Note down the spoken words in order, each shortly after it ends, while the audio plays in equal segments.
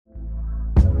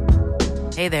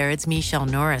Hey there, it's Michelle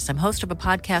Norris. I'm host of a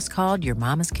podcast called Your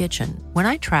Mama's Kitchen. When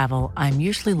I travel, I'm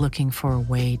usually looking for a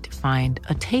way to find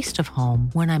a taste of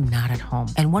home when I'm not at home.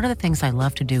 And one of the things I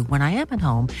love to do when I am at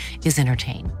home is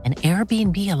entertain. And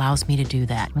Airbnb allows me to do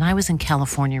that. When I was in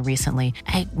California recently,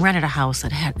 I rented a house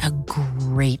that had a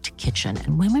great kitchen.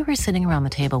 And when we were sitting around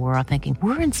the table, we were all thinking,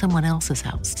 we're in someone else's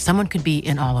house. Someone could be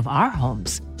in all of our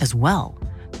homes as well.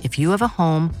 If you have a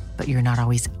home, but you're not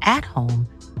always at home,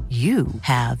 you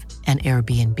have an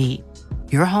Airbnb.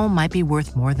 Your home might be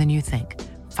worth more than you think.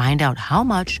 Find out how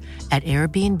much at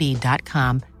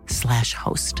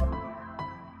airbnb.com/host.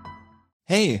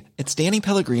 Hey, it's Danny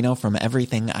Pellegrino from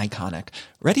Everything Iconic.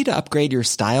 Ready to upgrade your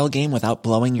style game without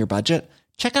blowing your budget?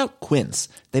 Check out Quince.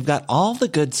 They've got all the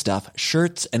good stuff,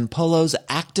 shirts and polos,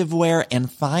 activewear,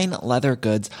 and fine leather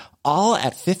goods, all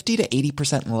at 50 to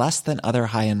 80% less than other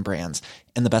high-end brands.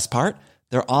 And the best part?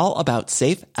 They're all about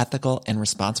safe, ethical, and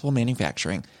responsible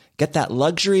manufacturing. Get that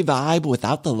luxury vibe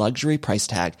without the luxury price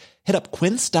tag. Hit up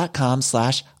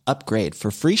quince.com/upgrade for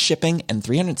free shipping and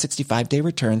 365-day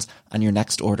returns on your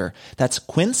next order. That's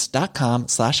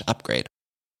quince.com/upgrade.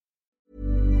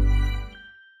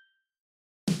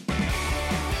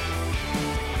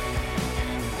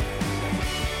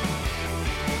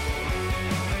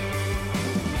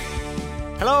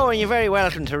 Hello, and you're very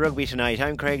welcome to Rugby Tonight.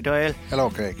 I'm Craig Doyle. Hello,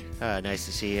 Craig. Nice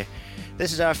to see you.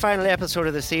 This is our final episode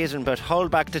of the season, but hold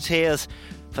back the tears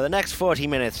for the next 40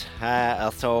 minutes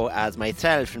or so as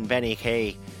myself and Benny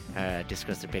Kay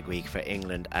discuss the big week for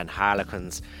England and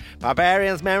Harlequins,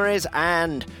 Barbarians memories,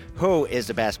 and who is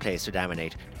the best place to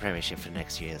dominate the Premiership for the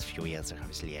next few years.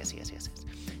 Obviously, yes.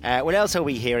 We'll also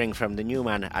be hearing from the new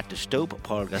man at the Stoop,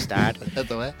 Paul Gustard. At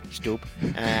the way? Stoop.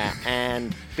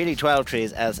 And Billy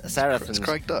Twelvetrees as Saracens. It's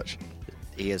Craig Dutch.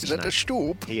 He is at the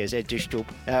Stoop? He is at the Stoop.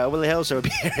 We'll also be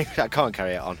hearing... I can't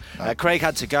carry it on. Craig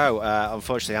had to go.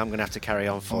 Unfortunately, I'm going to have to carry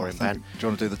on for him, Ben. Do you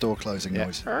want to do the door closing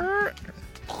noise?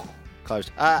 Closed.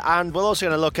 And we're also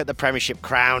going to look at the Premiership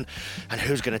crown and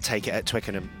who's going to take it at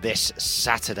Twickenham this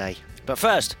Saturday. But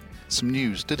first... some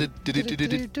news.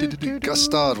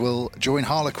 Gustard will join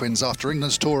Harlequins after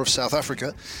England's tour of South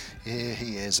Africa. Here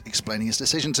he is explaining his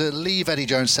decision to leave Eddie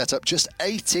Jones' setup just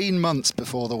 18 months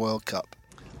before the World Cup.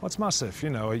 Well, it's massive.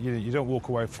 You know, you don't walk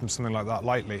away from something like that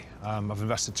lightly. I've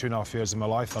invested 2.5 years of my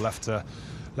life. I left a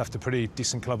pretty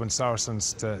decent club in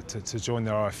Saracens to join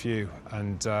their RFU,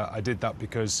 and I did that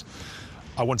because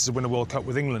I wanted to win a World Cup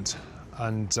with England.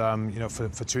 And you know, for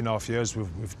 2.5 years,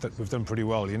 we've done pretty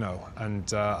well, you know.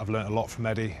 And I've learnt a lot from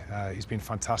Eddie. He's been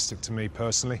fantastic to me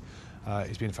personally.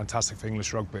 He's been fantastic for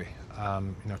English rugby.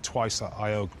 You know, twice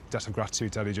I owe debt of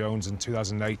gratitude to Eddie Jones. In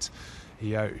 2008,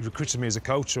 he recruited me as a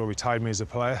coach or retired me as a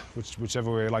player,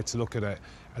 whichever way you like to look at it.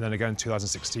 And then again, in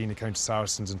 2016, he came to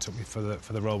Saracens and took me for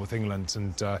the role with England.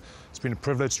 And it's been a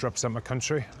privilege to represent my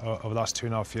country over the last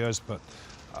 2.5 years. But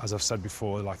as I've said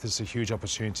before, like, this is a huge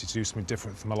opportunity to do something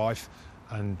different for my life.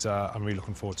 And I'm really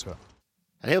looking forward to it.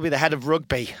 And he'll be the head of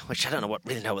rugby, which I don't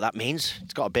really know what that means.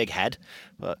 It's got a big head,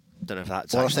 but I don't know if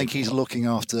that's... Well, I think he's looking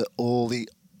after all the...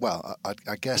 Well,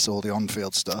 I guess all the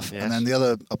on-field stuff. Yes. And then the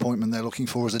other appointment they're looking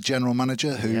for is a general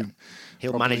manager who... Yeah.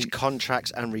 He'll manage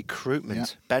contracts and recruitment. Yeah.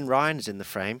 Ben Ryan is in the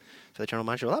frame for the general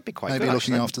manager. Well, that'd be quite maybe good,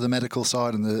 looking actually. after the medical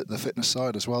side and the fitness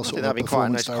side as well. I think that'd be quite a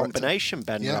nice combination,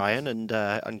 Ben Ryan and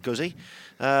Guzzi.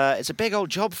 It's a big old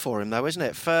job for him, though, isn't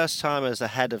it? First time as the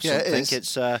head of something. It is.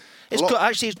 It's good.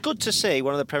 Actually, it's good to see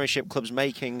one of the Premiership clubs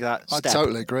making that step. I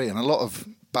totally agree, and a lot of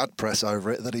bad press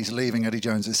over it that he's leaving Eddie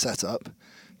Jones' setup.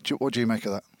 What do you make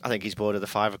of that? I think he's bored of the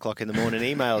 5 o'clock in the morning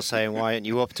emails saying, "Why aren't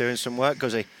you up doing some work,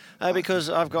 Guzzi?" Because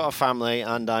I've got a family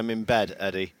and I'm in bed,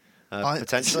 Eddie.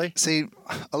 Potentially. See,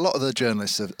 a lot of the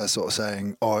journalists are sort of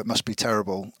saying, "Oh, it must be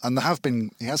terrible," and there have been.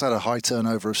 He has had a high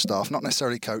turnover of staff, not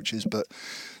necessarily coaches, but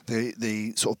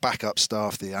the sort of backup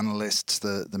staff, the analysts,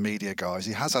 the media guys.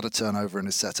 He has had a turnover in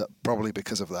his setup, probably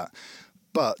because of that.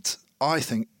 But I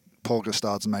think Paul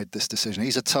Gustard's made this decision.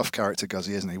 He's a tough character,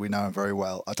 Guzzi, isn't he? We know him very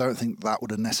well. I don't think that would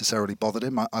have necessarily bothered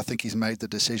him. I think he's made the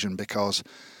decision because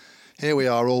here we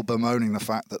are all bemoaning the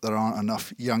fact that there aren't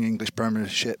enough young English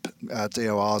Premiership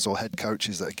DORs or head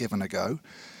coaches that are given a go.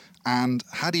 And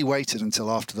had he waited until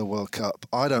after the World Cup,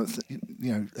 I don't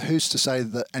who's to say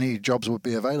that any jobs would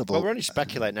be available? Well, we're only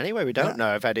speculating anyway. We don't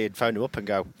know if Eddie had phoned him up and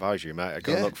go, "If I was you, mate, I'd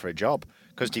go look for a job."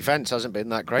 Because defence hasn't been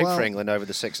that great for England over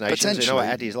the Six Nations. You know what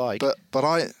Eddie's like. But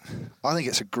I think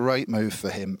it's a great move for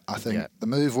him. I think the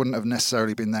move wouldn't have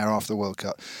necessarily been there after the World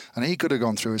Cup. And he could have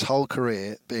gone through his whole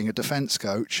career being a defence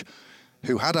coach,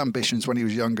 who had ambitions when he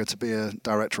was younger to be a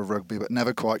director of rugby, but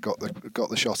never quite got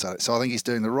the shot at it. So I think he's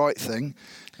doing the right thing.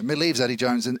 It leaves Eddie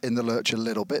Jones in the lurch a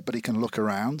little bit, but he can look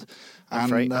around. I'm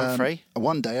free.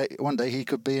 One day he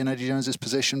could be in Eddie Jones's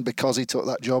position because he took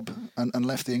that job and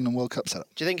left the England World Cup setup.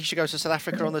 Do you think he should go to South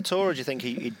Africa on the tour, or do you think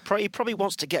he probably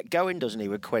wants to get going, doesn't he,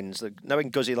 with Quins?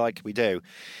 Knowing Guzzi like we do,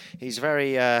 he's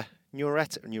very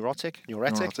neurotic.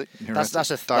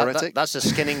 That's a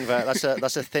skinning.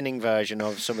 That's a thinning version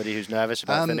of somebody who's nervous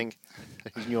about thinning.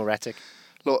 He's neurotic.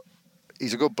 Look,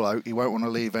 he's a good bloke. He won't want to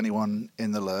leave anyone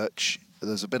in the lurch.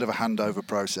 There's a bit of a handover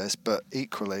process, but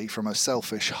equally, from a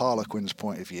selfish Harlequins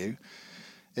point of view,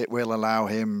 it will allow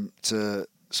him to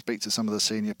speak to some of the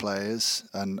senior players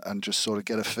and just sort of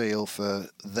get a feel for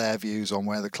their views on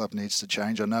where the club needs to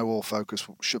change. I know all focus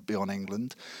should be on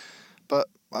England, but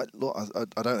I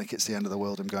don't think it's the end of the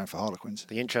world him going for Harlequins.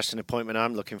 The interesting appointment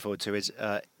I'm looking forward to is,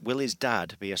 will his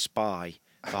dad be a spy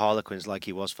for Harlequins like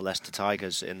he was for Leicester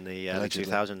Tigers in the early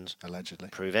 2000s? Allegedly.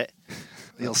 Prove it.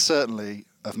 He'll certainly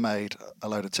have made a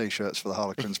load of T-shirts for the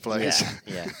Harlequins players.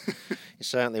 Yeah. He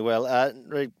certainly will.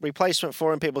 Replacement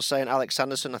for him, people saying Alex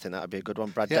Sanderson. I think that would be a good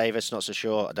one. Brad Davis, not so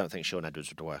sure. I don't think Sean Edwards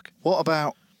would work. What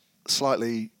about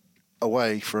slightly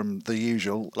away from the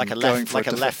usual? Like a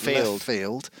left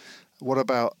field. What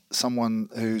about someone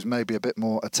who's maybe a bit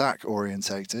more attack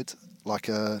orientated?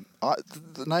 The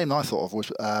name I thought of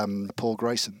was Paul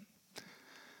Grayson.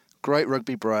 Great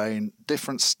rugby brain,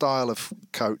 different style of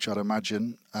coach, I'd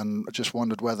imagine, and I just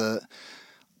wondered whether,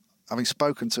 having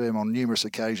spoken to him on numerous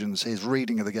occasions, his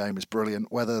reading of the game is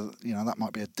brilliant, whether that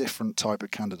might be a different type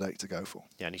of candidate to go for.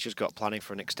 Yeah, and he's just got planning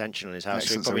for an extension on his house,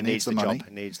 Excellent. so he probably needs the money. Job.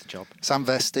 He needs the job. Sam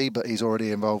Vesti, but he's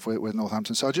already involved with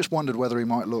Northampton, so I just wondered whether he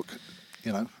might look,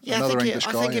 another English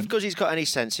guy. I think if Guzzi's got any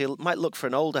sense, he might look for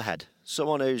an older head,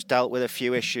 someone who's dealt with a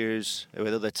few issues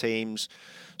with other teams,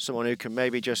 someone who can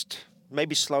maybe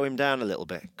slow him down a little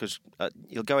bit, because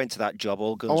you'll go into that job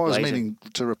all guns blazing. I was meaning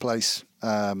to replace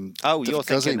you're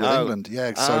thinking with England.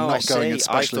 Yeah, so not going in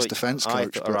specialist defence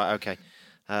coach. All right, okay.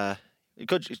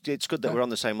 It's good that we're on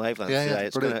the same wavelength today.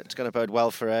 It's going to bode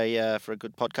well for a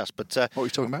good podcast. But what are we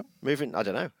talking about? Moving, I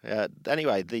don't know.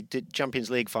 Anyway, the Champions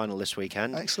League final this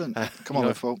weekend. Excellent. Come on,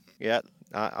 Liverpool. Yeah.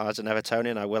 As an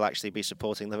Evertonian, I will actually be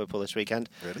supporting Liverpool this weekend.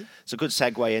 Really? It's a good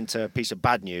segue into a piece of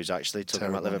bad news, actually, talking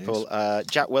Terrible about Liverpool.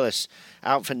 Jack Willis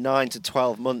out for 9 to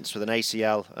 12 months with an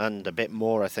ACL and a bit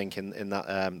more, I think, in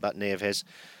that knee of his.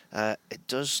 It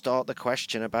does start the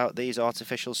question about these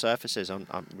artificial surfaces. I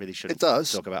really shouldn't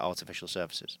talk about artificial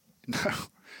surfaces. No.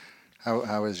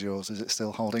 How is yours? Is it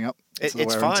still holding up? It's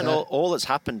fine. All that's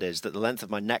happened is that the length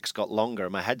of my neck's got longer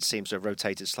and my head seems to have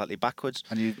rotated slightly backwards.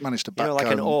 And you managed to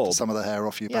backcomb some of the hair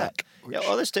off your back. Yeah,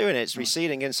 all it's doing, it's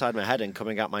receding inside my head and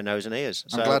coming out my nose and ears.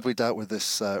 I'm glad we dealt with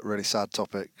this really sad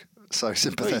topic so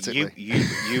sympathetically.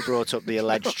 You brought up the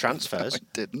alleged transfers. I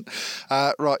didn't.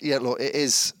 Right, yeah, look, it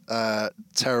is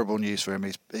terrible news for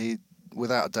him. He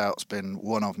without a doubt, has been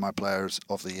one of my players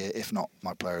of the year, if not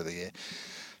my player of the year.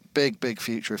 Big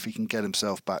future if he can get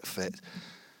himself back fit.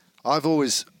 I've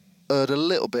always heard a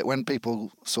little bit when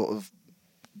people sort of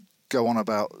go on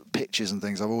about pitches and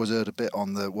things. I've always heard a bit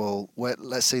on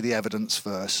let's see the evidence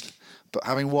first. But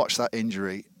having watched that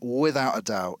injury, without a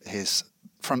doubt, his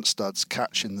front studs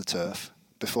catch in the turf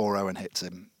before Owen hits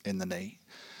him in the knee.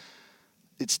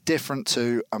 It's different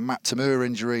to a Matt Tamur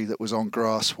injury that was on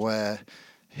grass where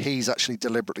he's actually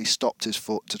deliberately stopped his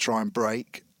foot to try and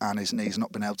break and his knee's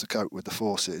not been able to cope with the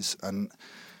forces. And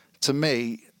to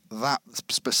me, that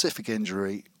specific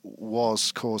injury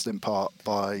was caused in part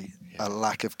by a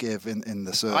lack of give in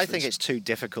the surface. I think it's too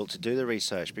difficult to do the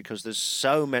research because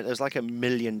there's like a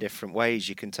million different ways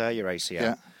you can tear your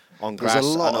ACL on grass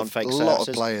and on fake surfaces. There's a lot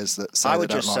of players that say they don't like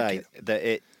it. I would just say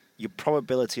that your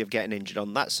probability of getting injured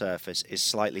on that surface is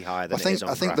slightly higher than it is on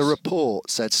grass. I think the report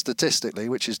said statistically,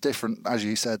 which is different, as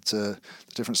you said, to the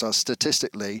different styles.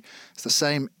 Statistically, it's the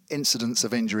same incidence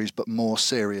of injuries, but more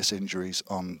serious injuries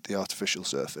on the artificial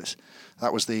surface.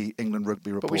 That was the England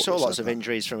rugby report. But we saw lots of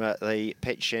injuries from the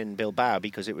pitch in Bilbao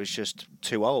because it was just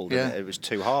too old. Yeah. And it was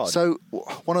too hard. So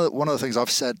one of the things I've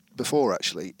said before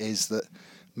actually is that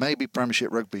maybe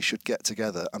Premiership Rugby should get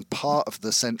together and part of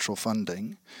the central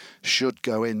funding should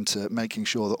go into making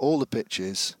sure that all the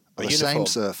pitches are the same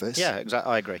surface. Yeah,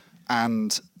 exactly. I agree.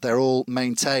 And they're all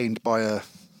maintained by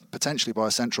potentially by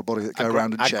a central body that go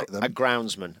around and check them. A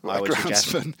groundsman, I would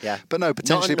suggest. Yeah. But no,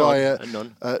 potentially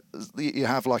you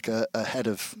have like a head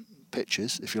of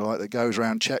pitches, if you like, that goes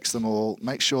around, checks them all,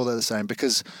 makes sure they're the same.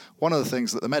 Because one of the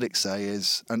things that the medics say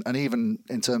is, and even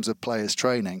in terms of players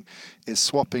training, is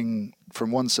swapping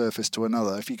from one surface to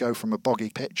another, if you go from a boggy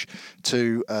pitch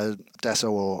to a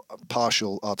deso or a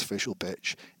partial artificial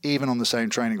pitch, even on the same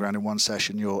training ground in one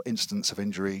session, your instance of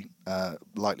injury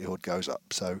likelihood goes up.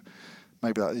 So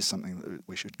maybe that is something that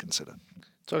we should consider.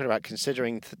 Talking about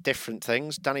considering different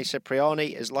things, Danny Cipriani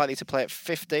is likely to play at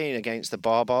 15 against the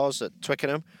Barbars at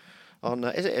Twickenham.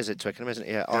 Is it Twickenham, isn't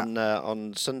it? Yeah.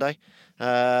 On Sunday.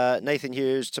 Nathan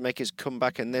Hughes to make his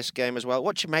comeback in this game as well.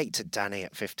 What do you make to Danny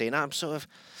at 15? I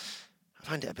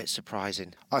find it a bit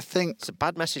surprising. I think it's a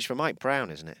bad message for Mike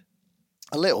Brown, isn't it?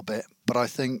 A little bit, but I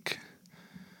think...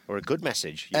 Or a good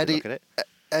message, Eddie, look at it.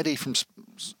 Eddie, from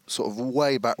sort of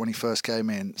way back when he first came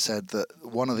in, said that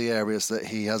one of the areas that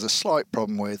he has a slight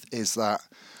problem with is that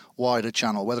wider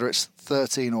channel. Whether it's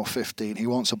 13 or 15, he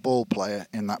wants a ball player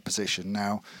in that position.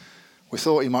 Now, we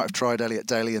thought he might have tried Elliot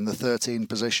Daly in the 13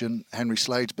 position. Henry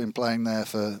Slade's been playing there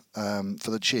for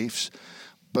the Chiefs.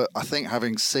 But I think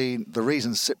having seen the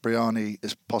reason Cipriani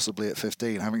is possibly at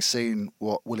 15, having seen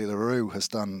what Willie LaRue has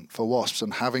done for Wasps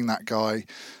and having that guy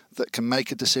that can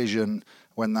make a decision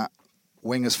when that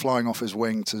winger's flying off his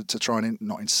wing to try and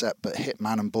not intercept but hit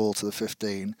man and ball to the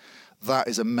 15, that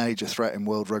is a major threat in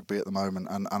world rugby at the moment.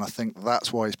 And I think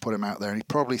that's why he's put him out there. And he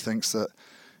probably thinks that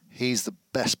he's the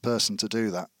best person to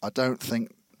do that. I don't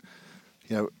think,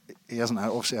 he hasn't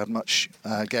obviously had much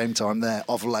game time there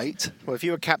of late. Well, if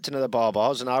you were captain of the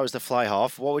Barbars and I was the fly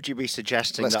half, what would you be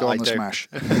suggesting Let's that go I on do? the smash.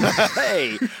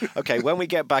 Hey, okay, when we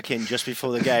get back in just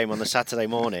before the game on the Saturday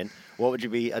morning, what would you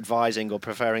be advising or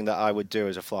preferring that I would do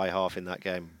as a fly half in that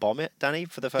game? Bomb it, Danny,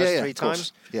 for the first 3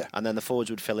 times? Yeah. And then the forwards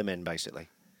would fill him in, basically?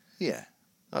 Yeah.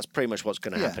 That's pretty much what's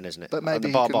going to happen, isn't it? But maybe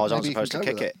the Barbars aren't maybe supposed to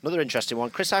kick it. Another interesting one,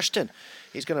 Chris Ashton.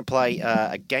 He's going to play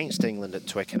against England at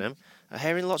Twickenham. I'm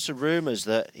hearing lots of rumours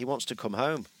that he wants to come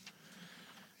home.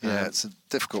 Yeah, it's a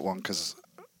difficult one because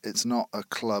it's not a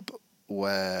club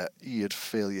where you'd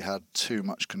feel you had too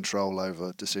much control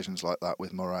over decisions like that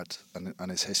with Murad and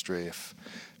his history. If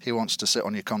he wants to sit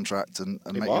on your contract and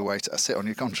make you wait, sit on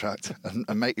your contract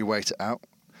and make you wait it out,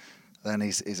 then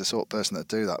he's the sort of person that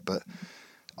do that. But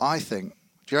I think,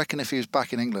 do you reckon if he was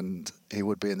back in England, he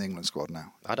would be in the England squad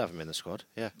now? I'd have him in the squad,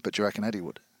 yeah. But do you reckon Eddie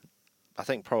would? I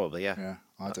think probably, yeah. Yeah,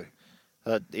 I do.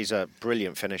 He's a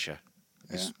brilliant finisher.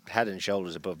 He's head and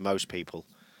shoulders above most people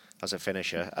as a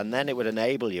finisher. And then it would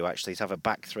enable you actually to have a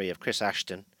back three of Chris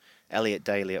Ashton, Elliot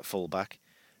Daly at fullback,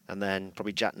 and then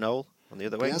probably Jack Noel on the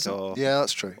other wing. Yeah,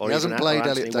 that's true. He hasn't played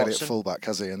Elliot Daly at fullback,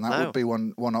 has he? And that would be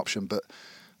one option. But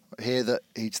here that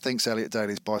he thinks Elliot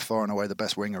Daly is by far and away the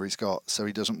best winger he's got, so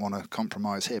he doesn't want to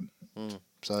compromise him.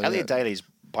 So Elliot Daly's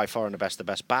by far and the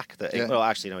best back. Well,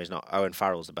 actually, no, he's not. Owen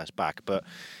Farrell's the best back, but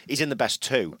he's in the best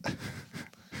two.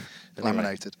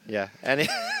 Laminated. Yeah.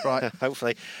 Right.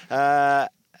 Hopefully.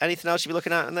 Anything else you'll be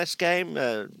looking at in this game?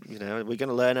 Are we going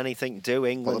to learn anything? Do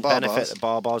England benefit the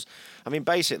Barbars? I mean,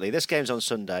 basically, this game's on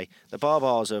Sunday. The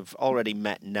Barbars have already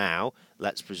met now.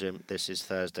 Let's presume this is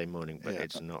Thursday morning, but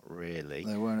it's not really.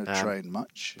 They won't have trained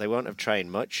much. They won't have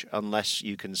trained much unless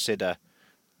you consider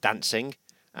dancing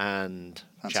and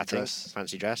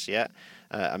fancy dress, yeah,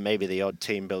 and maybe the odd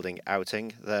team building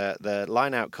outing. The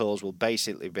line out calls will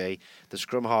basically be the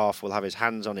scrum half will have his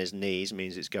hands on his knees,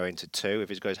 means it's going to 2. If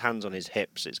he's got his hands on his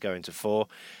hips, it's going to 4,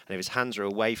 and if his hands are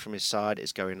away from his side,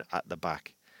 it's going at the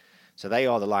back. So they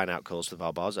are the line out calls for the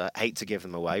Barbars. I hate to give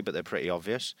them away, but they're pretty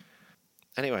obvious.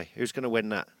 Anyway, who's going to win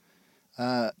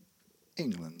that?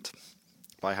 England.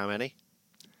 By how many?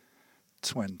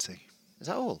 20. Is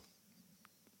that all?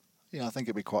 Yeah, I think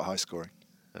it'd be quite high scoring.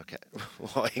 Okay.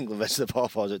 Well, England versus the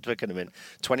Barbars at Twickenham in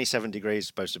 27 degrees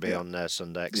supposed to be on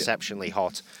Sunday. Exceptionally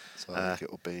hot. So I think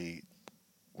it'll be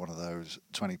one of those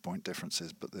 20-point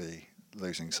differences, but the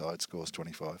losing side scores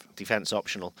 25. Defence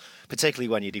optional, particularly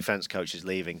when your defence coach is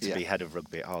leaving to be head of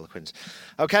rugby at Harlequins.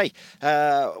 Okay,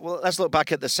 well, let's look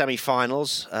back at the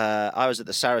semi-finals. I was at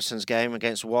the Saracens game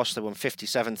against Wasps. They won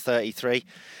 57-33.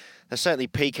 They're certainly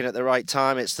peaking at the right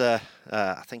time. It's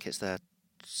I think it's the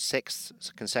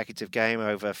 6th consecutive game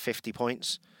over 50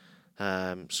 points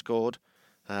scored.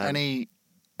 Any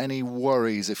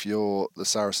worries if you're the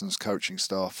Saracens coaching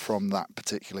staff from that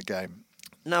particular game?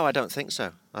 No, I don't think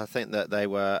so. I think that they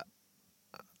were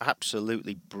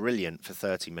absolutely brilliant for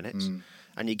 30 minutes.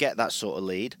 And you get that sort of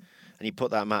lead and you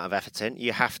put that amount of effort in,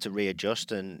 you have to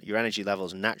readjust and your energy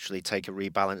levels naturally take a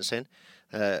rebalancing.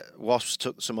 Wasps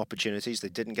took some opportunities, they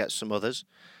didn't get some others.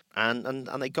 And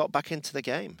they got back into the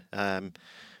game.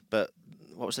 But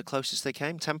what was the closest they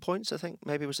came? 10 points, I think,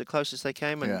 maybe was the closest they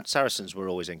came. And Saracens were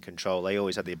always in control. They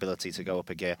always had the ability to go up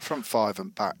a gear. Front 5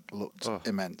 and back looked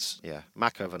immense. Yeah,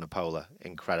 Mako Vanapola,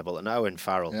 incredible. And Owen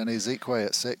Farrell. Yeah, and Ezekwe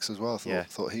at 6 as well. I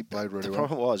thought he played really well. The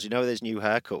problem was, with his new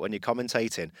haircut, when you're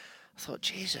commentating, I I thought,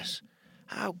 Jesus,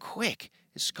 how quick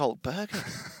is Schalk Burger?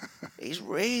 He's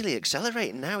really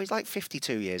accelerating now. He's like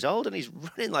 52 years old and he's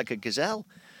running like a gazelle.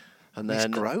 And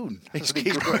then he's grown.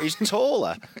 He's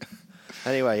taller.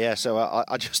 Anyway, yeah, so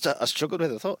I struggled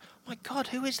with it. I thought, oh my God,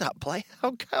 who is that player?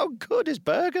 How good is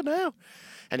Berger now?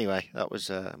 Anyway, that was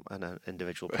an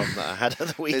individual problem that I had at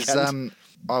the weekend.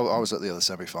 I was at the other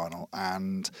semi-final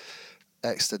and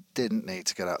Exeter didn't need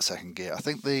to get out second gear. I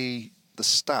think the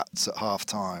stats at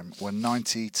half-time were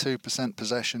 92%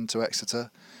 possession to Exeter.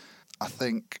 I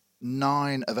think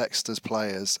 9 of Exeter's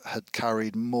players had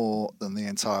carried more than the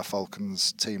entire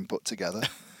Falcons team put together.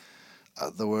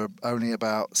 There were only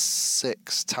about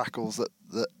 6 tackles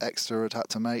that Exeter had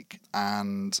to make,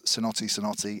 and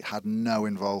Sinotti had no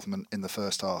involvement in the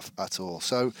first half at all.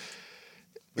 So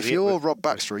if you're Rob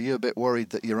Baxter, are you a bit worried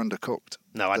that you're undercooked?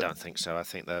 No, I don't think so. I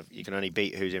think that you can only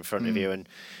beat who's in front of you. And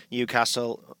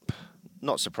Newcastle,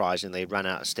 not surprisingly, ran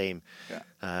out of steam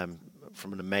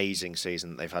from an amazing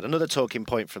season that they've had. Another talking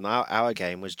point from our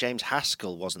game was James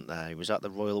Haskell wasn't there. He was at the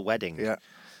royal wedding. Yeah.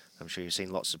 I'm sure you've seen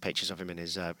lots of pictures of him in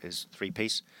his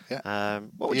 3-piece. Yeah.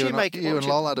 What would you make? You and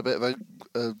Lol had a bit of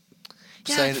a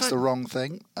saying it's the wrong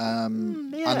thing.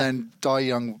 And then Dai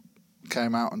Young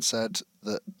came out and said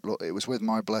that, look, it was with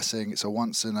my blessing. It's a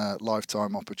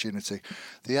once-in-a-lifetime opportunity.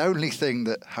 The only thing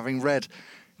that, having read,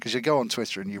 because you go on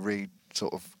Twitter and you read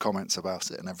sort of comments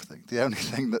about it and everything, the only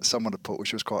thing that someone had put,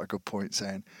 which was quite a good point,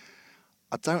 saying,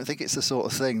 I don't think it's the sort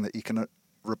of thing that you can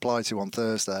reply to on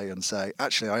Thursday and say,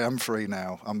 actually, I am free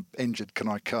now, I'm injured, can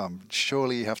I come?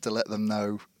 Surely you have to let them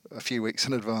know a few weeks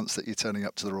in advance that you're turning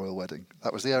up to the royal wedding.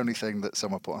 That was the only thing that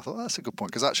someone put. I thought, that's a good point,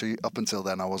 because actually up until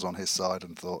then I was on his side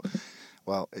and thought,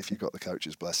 well, if you've got the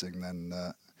coach's blessing, then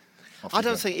I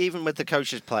don't think even with the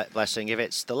coach's blessing, if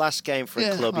it's the last game for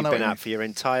a club you've been at for your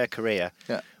entire career,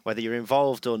 whether you're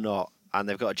involved or not, and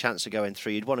they've got a chance of going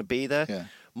through, you'd want to be there.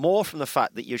 More from the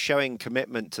fact that you're showing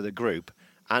commitment to the group.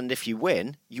 And if you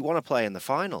win, you want to play in the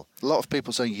final. A lot of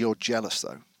people saying you're jealous,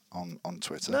 though, on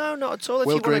Twitter. No, not at all.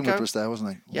 Will Greenwood was there,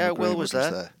 wasn't he? Yeah, Will was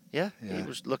there. Yeah, he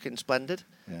was looking splendid.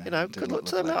 Yeah, good luck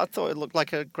to them. I thought it looked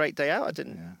like a great day out. I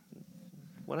didn't. Yeah.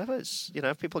 Whatever. It's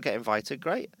if people get invited,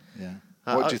 great. Yeah.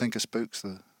 What do you think of Spooks,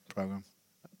 the programme?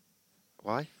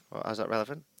 Why? How's that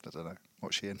relevant? I don't know.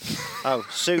 What's she in? Oh,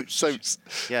 Suits. Suits.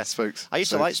 Yeah. Spooks. I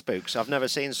used to like Spooks. I've never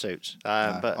seen Suits,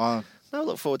 but. I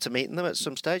look forward to meeting them at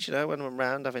some stage, when I'm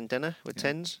round having dinner with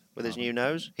Tins, with his new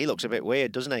nose. He looks a bit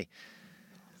weird, doesn't he?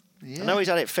 Yeah. I know he's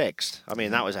had it fixed. I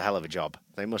mean, that was a hell of a job.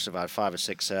 They must have had 5 or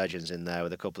 6 surgeons in there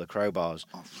with a couple of crowbars.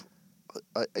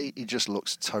 He just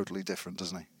looks totally different,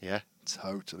 doesn't he? Yeah.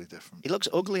 Totally different. He looks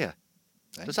uglier.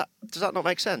 Eh? Does that not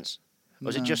make sense? Or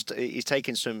is it just he's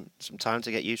taking some time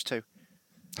to get used to?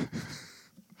 I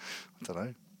don't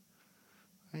know.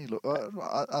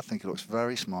 I think he looks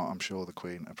very smart. I'm sure the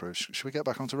Queen approves. Should we get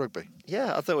back onto rugby?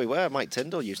 Yeah, I thought we were. Mike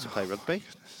Tyndall used to play rugby,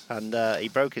 and he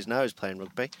broke his nose playing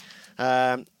rugby.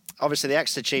 Obviously, the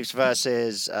Exeter Chiefs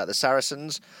versus the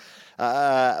Saracens.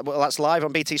 Well, that's live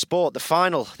on BT Sport. The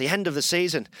final, the end of the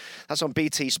season. That's on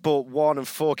BT Sport 1 and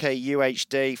 4K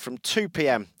UHD from 2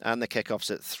 p.m. and the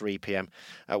kickoffs at 3 p.m.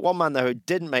 One man, though, who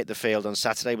didn't make the field on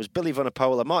Saturday was Billy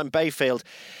Vunipola. Martin Bayfield,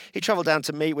 he travelled down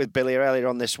to meet with Billy earlier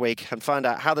on this week and find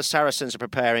out how the Saracens are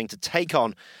preparing to take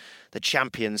on the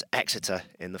champions Exeter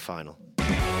in the final.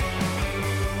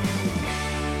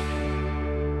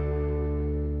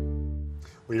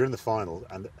 Well, you're in the final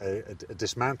and a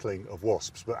dismantling of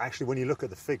Wasps, but actually when you look at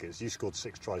the figures, you scored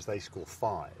 6 tries, they scored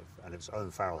 5, and it was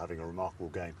Owen Farrell having a remarkable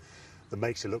game that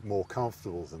makes it look more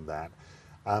comfortable than that.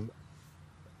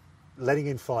 Letting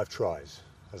in 5 tries,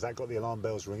 has that got the alarm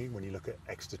bells ringing when you look at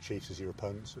Exeter Chiefs as your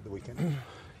opponents at the weekend?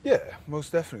 Yeah,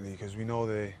 most definitely, because we know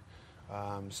they,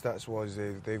 stats-wise,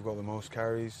 they've got the most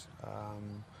carries,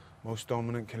 most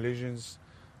dominant collisions,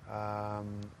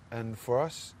 and for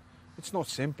us, it's not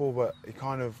simple, but it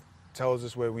kind of tells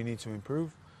us where we need to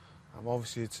improve.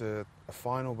 Obviously, it's a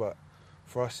final, but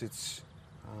for us, it's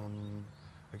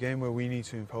a game where we need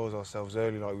to impose ourselves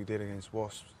early like we did against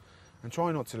Wasps and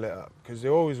try not to let up, because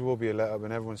there always will be a let-up,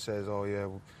 and everyone says, oh, yeah,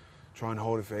 we'll try and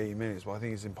hold it for 80 minutes, but I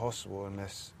think it's impossible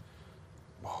unless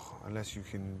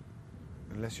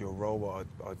you're a robot,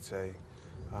 I'd say.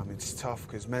 It's tough,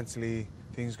 because mentally,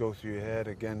 things go through your head.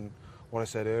 Again, what I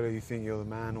said earlier, you think you're the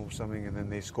man or something, and then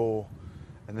they score,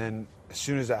 and then as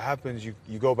soon as that happens, you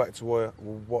go back to what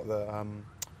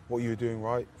you were doing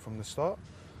right from the start.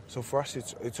 So for us,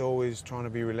 it's always trying to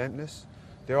be relentless.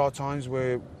 There are times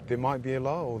where there might be a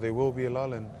lull, or there will be a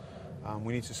lull, and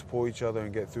we need to support each other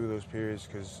and get through those periods,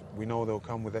 because we know they'll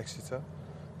come with Exeter.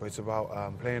 But it's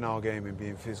about playing our game and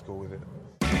being physical with it.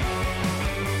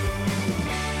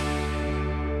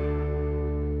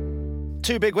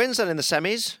 Two big wins then in the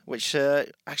semis, which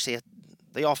actually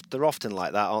they're often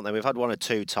like that, aren't they? We've had one or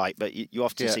two tight, but you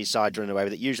often see sides running away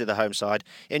with it, usually the home side.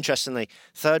 Interestingly,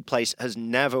 third place has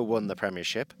never won the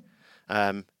Premiership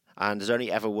and has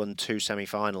only ever won two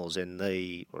semi-finals in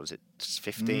the,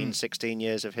 16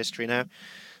 years of history now.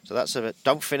 So that's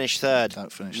don't finish third.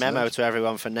 Memo to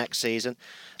everyone for next season.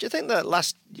 Do you think that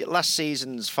last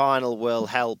season's final will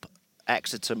help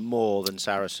Exeter more than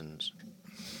Saracens?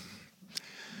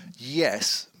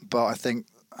 Yes, but I think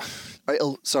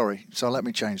so let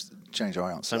me change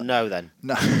our answer. So no then.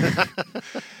 No.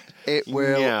 It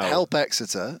will help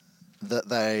Exeter that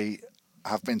they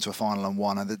have been to a final and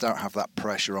won and they don't have that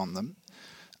pressure on them.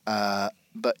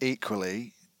 But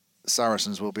equally,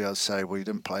 Saracens will be able to say, well, you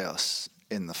didn't play us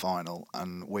in the final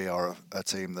and we are a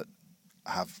team that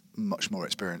have much more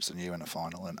experience than you in a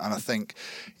final. And I think,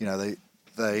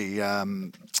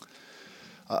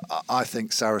 I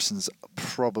think Saracens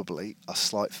probably are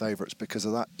slight favourites because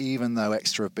of that, even though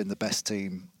Exeter have been the best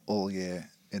team all year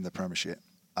in the Premiership.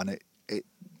 And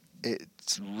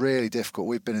it's really difficult.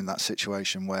 We've been in that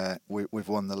situation where we've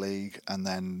won the league and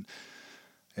then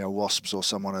Wasps or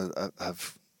someone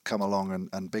have come along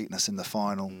and beaten us in the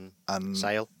final. And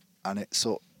Sale. And it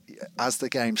as the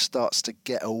game starts to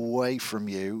get away from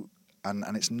you and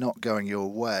it's not going your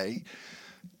way,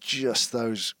 just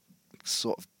those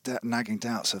sort of nagging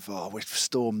doubts of, we've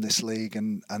stormed this league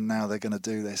and now they're going to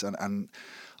do this. And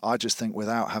I just think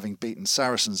without having beaten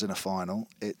Saracens in a final,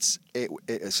 it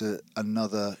is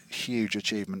another huge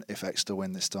achievement if Exeter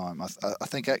win this time. I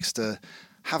think Exeter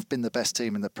have been the best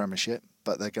team in the Premiership,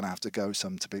 but they're going to have to go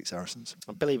some to beat Saracens.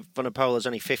 Billy Vunipola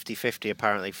apparently 50-50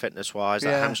 apparently fitness-wise.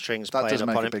 That hamstring's playing upon him.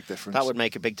 That does make a big difference. That would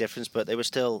make a big difference, but they were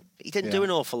still... He didn't do an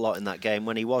awful lot in that game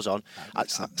when he was on.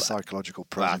 It's that psychological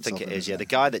presence. I think it is, yeah. The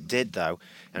guy that did, though,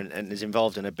 and is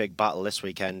involved in a big battle this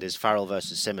weekend is Farrell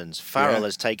versus Simmons. Farrell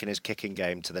has taken his kicking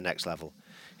game to the next level.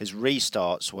 His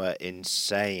restarts were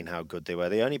insane how good they were.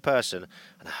 The only person,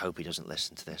 and I hope he doesn't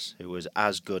listen to this, who was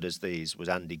as good as these was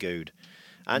Andy Goode.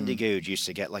 Andy Goode used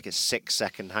to get like a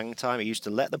 6-second hang time. He used to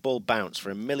let the ball bounce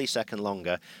for a millisecond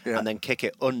longer and then kick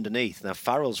it underneath. Now,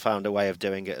 Farrell's found a way of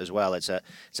doing it as well. It's a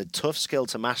tough skill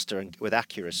to master and with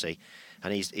accuracy,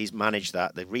 and he's managed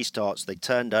that. The restarts, they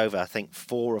turned over, I think,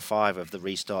 4 or 5 of the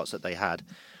restarts that they had.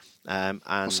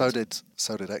 And so did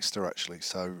Exeter actually.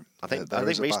 So I think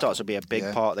restarts would be a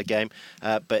big part of the game.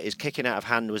 But his kicking out of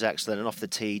hand was excellent, and off the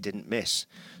tee didn't miss.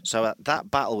 So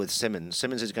that battle with Simmons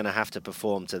is going to have to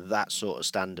perform to that sort of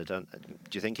standard. Do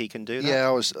you think he can do that? Yeah,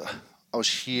 I was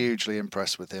hugely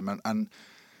impressed with him, and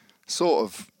sort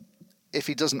of if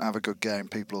he doesn't have a good game,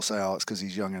 people will say, it's because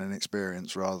he's young and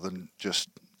inexperienced, rather than just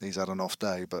he's had an off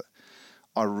day. But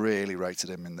I really rated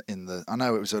him in the. I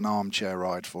know it was an armchair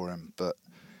ride for him, but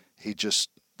he just,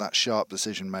 that sharp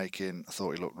decision making, I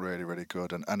thought he looked really, really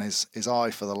good. And his eye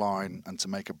for the line and to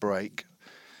make a break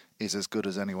is as good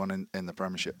as anyone in the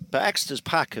Premiership. But Exeter's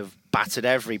pack have battered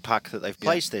every pack that they've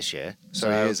placed this year. So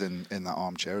he is in that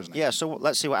armchair, isn't he? Yeah, so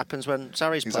let's see what happens when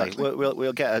Sarries play.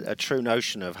 We'll get a true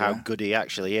notion of how good he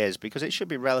actually is, because it should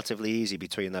be relatively easy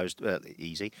between those,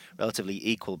 relatively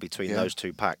equal between those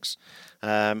two packs.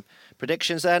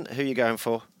 Predictions then, who are you going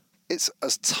for? It's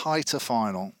as tight a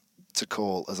final to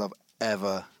call as I've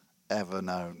ever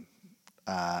known,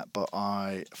 but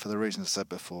for the reasons I said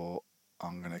before,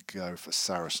 I'm going to go for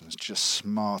Saracens, just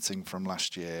smarting from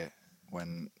last year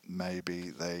when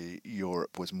maybe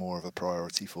Europe was more of a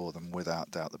priority for them.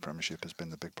 Without doubt, the Premiership has been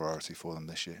the big priority for them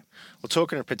this year. Well,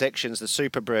 talking of predictions, the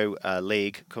Super Brew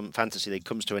League, Fantasy League,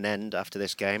 comes to an end after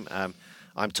this game.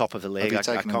 I'm top of the league.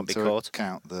 I can't be caught.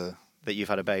 Count that you've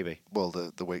had a baby? Well,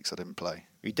 the weeks I didn't play.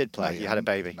 You did play. You had a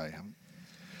baby. No, you haven't.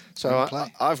 So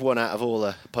I've won out of all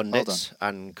the pundits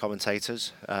and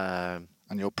commentators.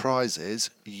 And your prize is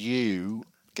you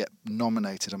get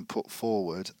nominated and put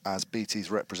forward as BT's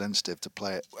representative to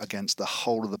play it against the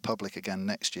whole of the public again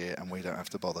next year, and we don't have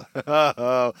to bother.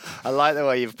 I like the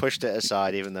way you've pushed it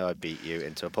aside, even though I beat you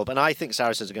into a pub. And I think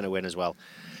Saracens are going to win as well.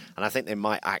 And I think they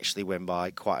might actually win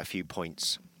by quite a few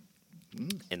points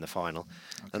in the final.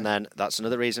 Okay. And then that's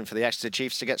another reason for the Exeter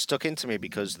Chiefs to get stuck into me,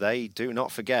 because they do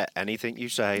not forget anything you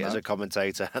say as a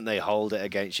commentator, and they hold it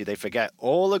against you. They forget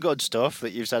all the good stuff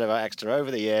that you've said about Exeter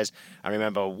over the years. I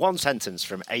remember one sentence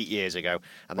from 8 years ago,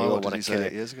 and they all want to kill it.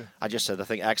 8 years ago? I just said I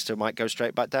think Exeter might go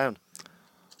straight back down.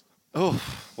 Oh,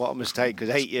 what a mistake,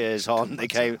 because 8 years on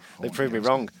they proved me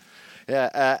wrong.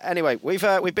 Yeah. Anyway, we've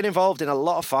been involved in a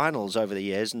lot of finals over the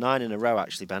years, 9 in a row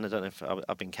actually, Ben. I don't know if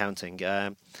I've been counting.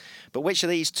 But which of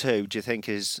these two do you think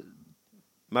is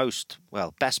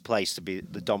best placed to be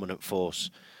the dominant force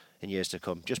in years to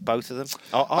come? Just both of them?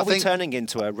 Are we turning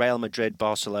into a Real Madrid,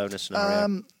 Barcelona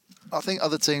scenario? I think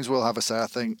other teams will have a say. I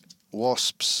think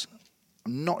Wasps,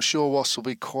 I'm not sure Wasps will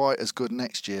be quite as good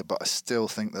next year, but I still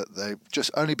think that they,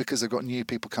 just only because they've got new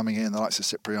people coming in, the likes of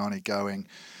Cipriani going,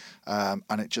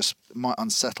 and it just might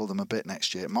unsettle them a bit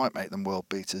next year. It might make them world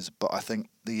beaters, but I think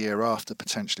the year after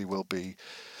potentially will be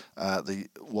the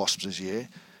Wasps' year.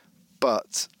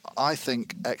 But I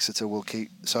think Exeter will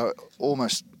keep, so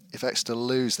almost if Exeter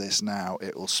lose this now,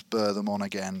 it will spur them on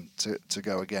again to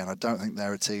go again. I don't think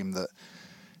they're a team that,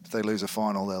 if they lose a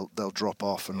final, they'll drop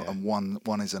off, and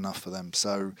one is enough for them.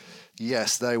 So,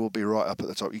 yes, they will be right up at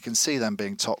the top. You can see them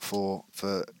being top four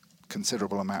for a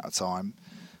considerable amount of time.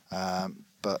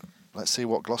 But let's see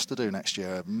what Gloucester do next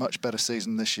year. A much better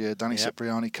season this year. Danny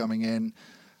Cipriani coming in.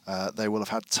 They will have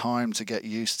had time to get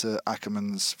used to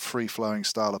Ackermann's free-flowing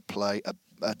style of play.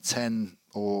 A 10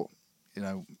 or,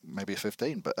 maybe a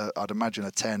 15, but I'd imagine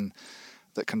a 10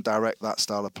 that can direct that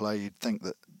style of play. You'd think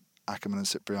that Ackermann and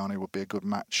Cipriani would be a good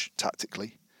match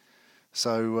tactically.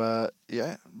 So,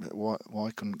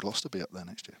 why couldn't Gloucester be up there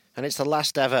next year? And it's the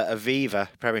last ever Aviva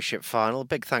Premiership final.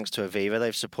 Big thanks to Aviva.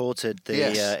 They've supported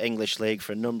the English League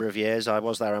for a number of years. I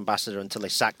was their ambassador until they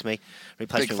sacked me.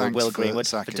 Replaced me with Will Greenwood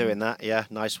for doing that. Yeah,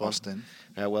 nice one.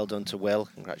 Well done to Will.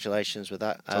 Congratulations with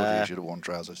that. Told you should have worn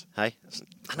trousers. Hey,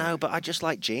 I know, but I just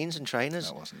like jeans and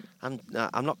trainers. No, I wasn't.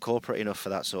 I'm not corporate enough for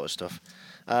that sort of stuff.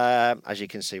 As you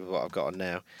can see with what I've got on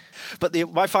now. But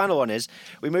my final one is,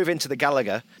 we move into the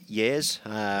Gallagher years.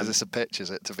 Is this a pitch, is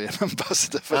it, to be an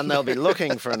ambassador? And they'll be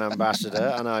looking for an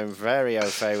ambassador, and I'm very au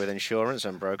fait with insurance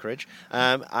and brokerage.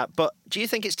 But do you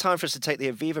think it's time for us to take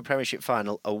the Aviva Premiership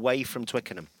final away from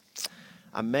Twickenham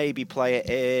and maybe play it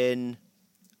in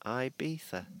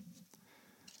Ibiza?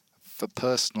 For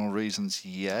personal reasons,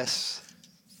 yes.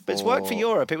 But it's worked for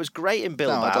Europe. It was great in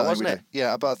Bilbao, wasn't it?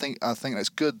 Yeah, but I think it's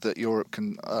good that Europe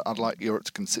can. I'd like Europe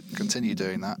to continue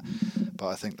doing that. But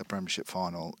I think the Premiership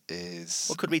final is.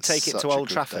 Well, could we take it to Old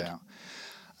Trafford?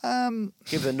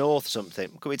 Give the North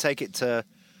something. Could we take it to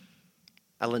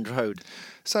Elland Road?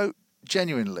 So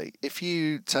genuinely, if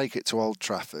you take it to Old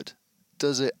Trafford,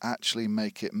 does it actually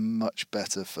make it much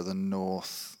better for the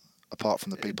North? Apart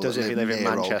from the people that live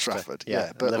near Old Trafford,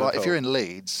 but like if you're in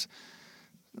Leeds,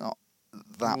 not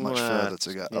that much further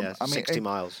to go. Yeah, 60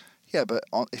 miles. Yeah, but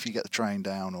if you get the train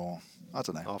down, or I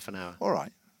don't know, half an hour. All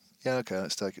right. Yeah, okay.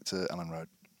 Let's take it to Elland Road.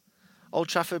 Old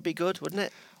Trafford would be good, wouldn't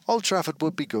it? Old Trafford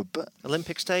would be good, but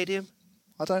Olympic Stadium.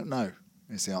 I don't know.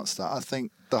 Is the answer to that? I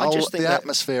think the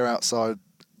atmosphere outside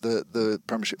the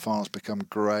Premiership finals become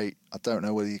great. I don't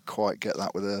know whether you quite get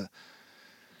that with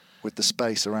the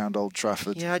space around Old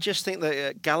Trafford. Yeah, I just think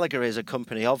that Gallagher is a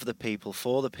company of the people,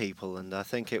 for the people, and I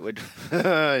think it would...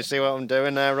 See what I'm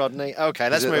doing there, Rodney? OK,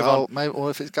 let's move on. Maybe,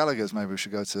 or if it's Gallagher's, maybe we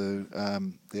should go to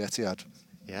the Etihad.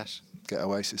 Yes. Get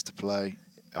Oasis to play.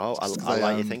 Oh, I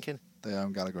like your thinking. They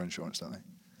own Gallagher Insurance, don't they?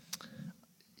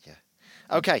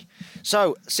 OK,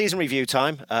 so season review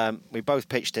time. We both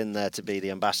pitched in there to be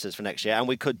the ambassadors for next year, and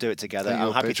we could do it together.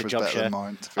 I'm happy to job share.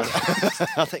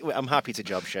 I think I'm happy to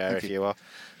job share if you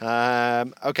are.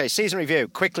 OK, season review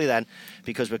quickly then,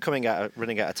 because we're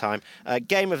running out of time.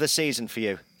 Game of the season for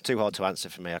you? Too hard to answer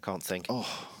for me. I can't think.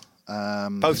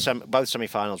 Both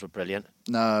semi-finals were brilliant.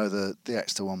 No, the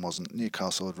Exeter one wasn't.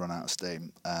 Newcastle had run out of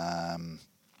steam.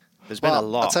 There's been a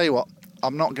lot. I'll tell you what.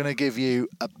 I'm not going to give you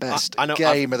a best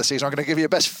game of the season. I'm going to give you a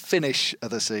best finish of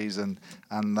the season,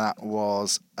 and that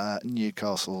was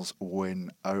Newcastle's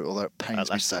win, although it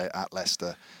pains me to say, at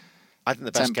Leicester. I think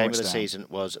the best game of the season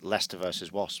was Leicester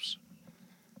versus Wasps.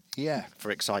 Yeah.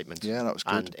 For excitement. Yeah, that was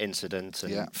good. And incident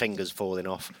and fingers falling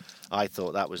off. I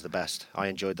thought that was the best. I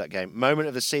enjoyed that game. Moment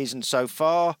of the season so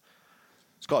far,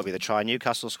 it's got to be the try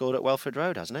Newcastle scored at Welford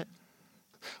Road, hasn't it?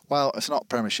 Well, it's not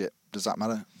Premiership. Does that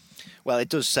matter? Well, it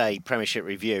does say Premiership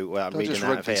review. Well, I'm reading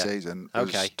out of here. Season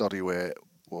was Doddy Weir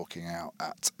walking out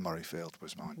at Murrayfield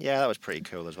was mine. Yeah, that was pretty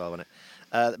cool as well, wasn't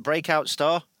it? Breakout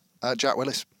star? Jack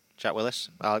Willis. Jack Willis.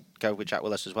 I'll go with Jack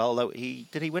Willis as well. Although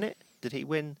did he win it? Did he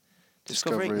win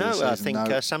Discovery? No, I think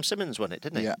Sam Simmons won it,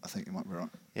 didn't he? Yeah, I think you might be right.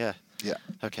 Yeah. Yeah.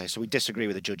 Okay, so we disagree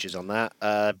with the judges on that.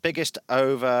 Biggest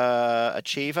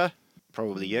overachiever?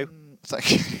 Probably you.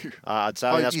 Thank you. I'd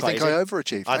say that's you quite think easy. I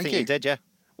overachieved? I think you did, yeah.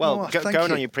 Well,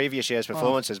 going on your previous year's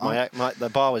performances, the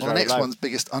bar was very low. The next one's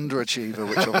biggest underachiever,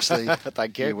 which obviously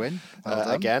thank you. You win.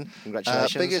 Well again,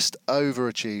 congratulations. Biggest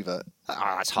overachiever.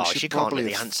 That's harsh. You can't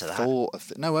really answer that.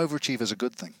 No, overachiever's a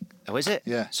good thing. Oh, is it?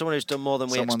 Yeah. Someone who's done more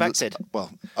than we expected. Well,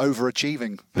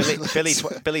 overachieving.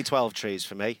 Billy 12 Trees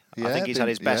for me. Yeah, I think he's had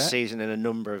his best season in a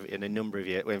number of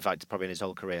years. Well, in fact, probably in his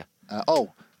whole career.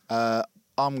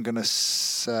 I'm going to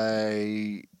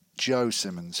say Joe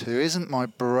Simmons, who isn't my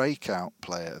breakout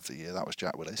player of the year. That was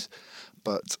Jack Willis.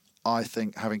 But I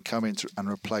think having come in and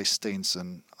replaced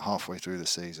Steenson halfway through the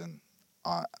season,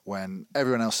 when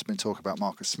everyone else has been talking about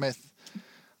Marcus Smith,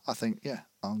 I think,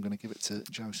 I'm going to give it to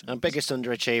Joe Simmons. And biggest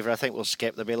underachiever, I think we'll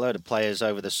skip. There'll be a load of players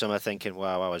over the summer thinking,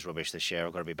 wow, I was rubbish this year.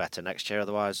 I've got to be better next year.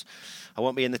 Otherwise, I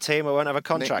won't be in the team. I won't have a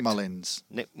contract. Nick Mullins.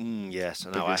 Yes, I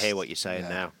know. I hear what you're saying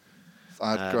now.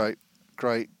 I had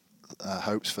great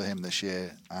hopes for him this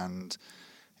year, and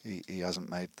he hasn't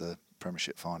made the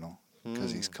Premiership final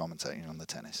because he's commentating on the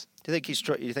tennis. Do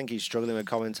you think he's struggling with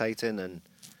commentating, and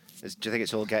do you think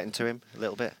it's all getting to him a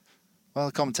little bit? Well,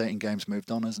 the commentating game's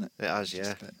moved on, hasn't it? It has,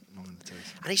 yeah.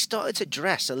 And he started to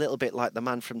dress a little bit like the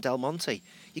man from Del Monte.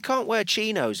 You can't wear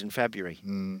chinos in February.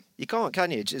 You can't,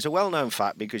 can you? It's a well-known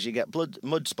fact because you get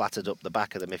mud splattered up the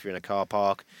back of them if you're in a car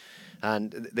park,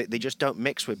 and they just don't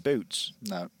mix with boots.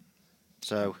 No.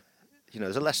 So,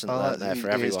 there's a lesson learned there for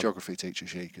everyone. He's geography teacher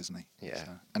chic, isn't he? Yeah.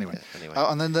 So, anyway.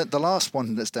 Yeah, and then the last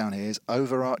one that's down here is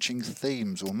overarching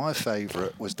themes. Well, my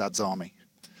favourite was Dad's Army.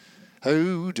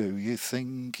 Who do you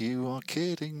think you are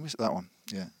kidding? That one,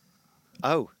 yeah.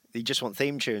 Oh, you just want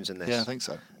theme tunes in this? Yeah, I think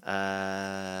so.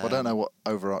 I don't know what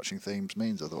overarching themes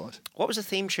means otherwise. What was the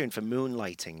theme tune for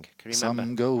Moonlighting? Can you remember?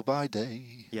 Some go by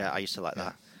day. Yeah, I used to like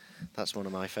that. That's one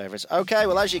of my favourites. Okay,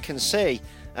 well, as you can see,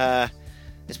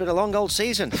 it's been a long old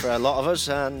season for a lot of us,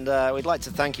 and we'd like to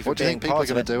thank you for being part of it. What do you think people are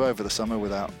going to do over the summer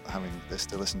without having this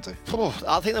to listen to?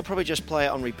 I think they'll probably just play it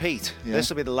on repeat. Yeah. This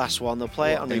will be the last one. They'll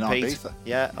play it on repeat. Ibiza?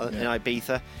 Yeah, in Ibiza.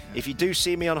 Yeah. If you do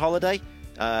see me on holiday,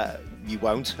 you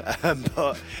won't.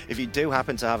 But if you do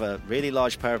happen to have a really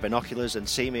large pair of binoculars and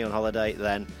see me on holiday,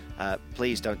 then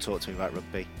please don't talk to me about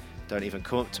rugby. Don't even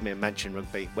come up to me and mention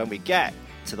rugby. When we get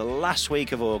to the last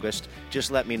week of August,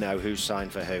 just let me know who's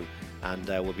signed for who. And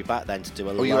we'll be back then to do a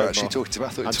lot more. Oh, you were actually talking to me. I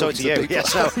thought I'm talking to you.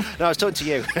 Yes, no, I was talking to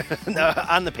you.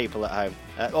 And the people at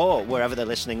home. Or wherever they're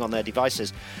listening on their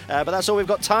devices. But that's all we've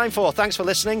got time for. Thanks for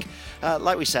listening.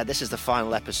 Like we said, this is the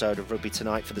final episode of Rugby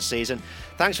Tonight for the season.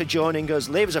 Thanks for joining us.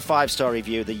 Leave us a 5-star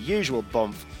review, the usual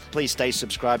bump. Please stay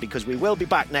subscribed because we will be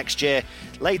back next year,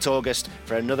 late August,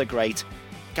 for another great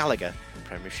Gallagher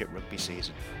Premiership Rugby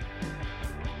season.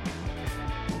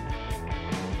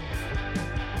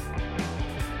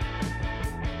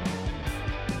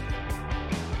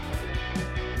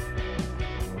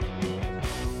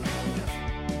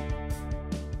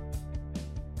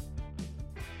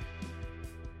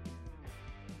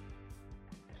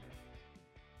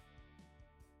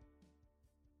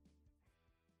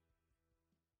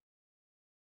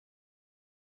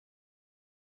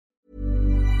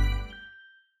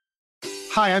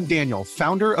 Hi, I'm Daniel,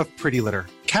 founder of Pretty Litter.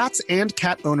 Cats and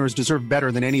cat owners deserve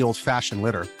better than any old-fashioned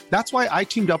litter. That's why I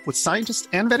teamed up with scientists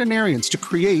and veterinarians to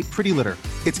create Pretty Litter.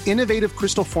 Its innovative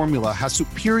crystal formula has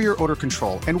superior odor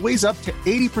control and weighs up to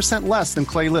 80% less than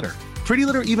clay litter. Pretty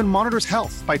Litter even monitors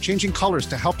health by changing colors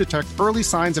to help detect early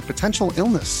signs of potential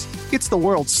illness. It's the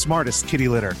world's smartest kitty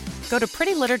litter. Go to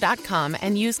prettylitter.com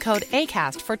and use code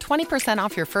ACAST for 20%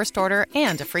 off your first order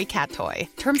and a free cat toy.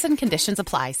 Terms and conditions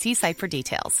apply. See site for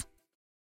details.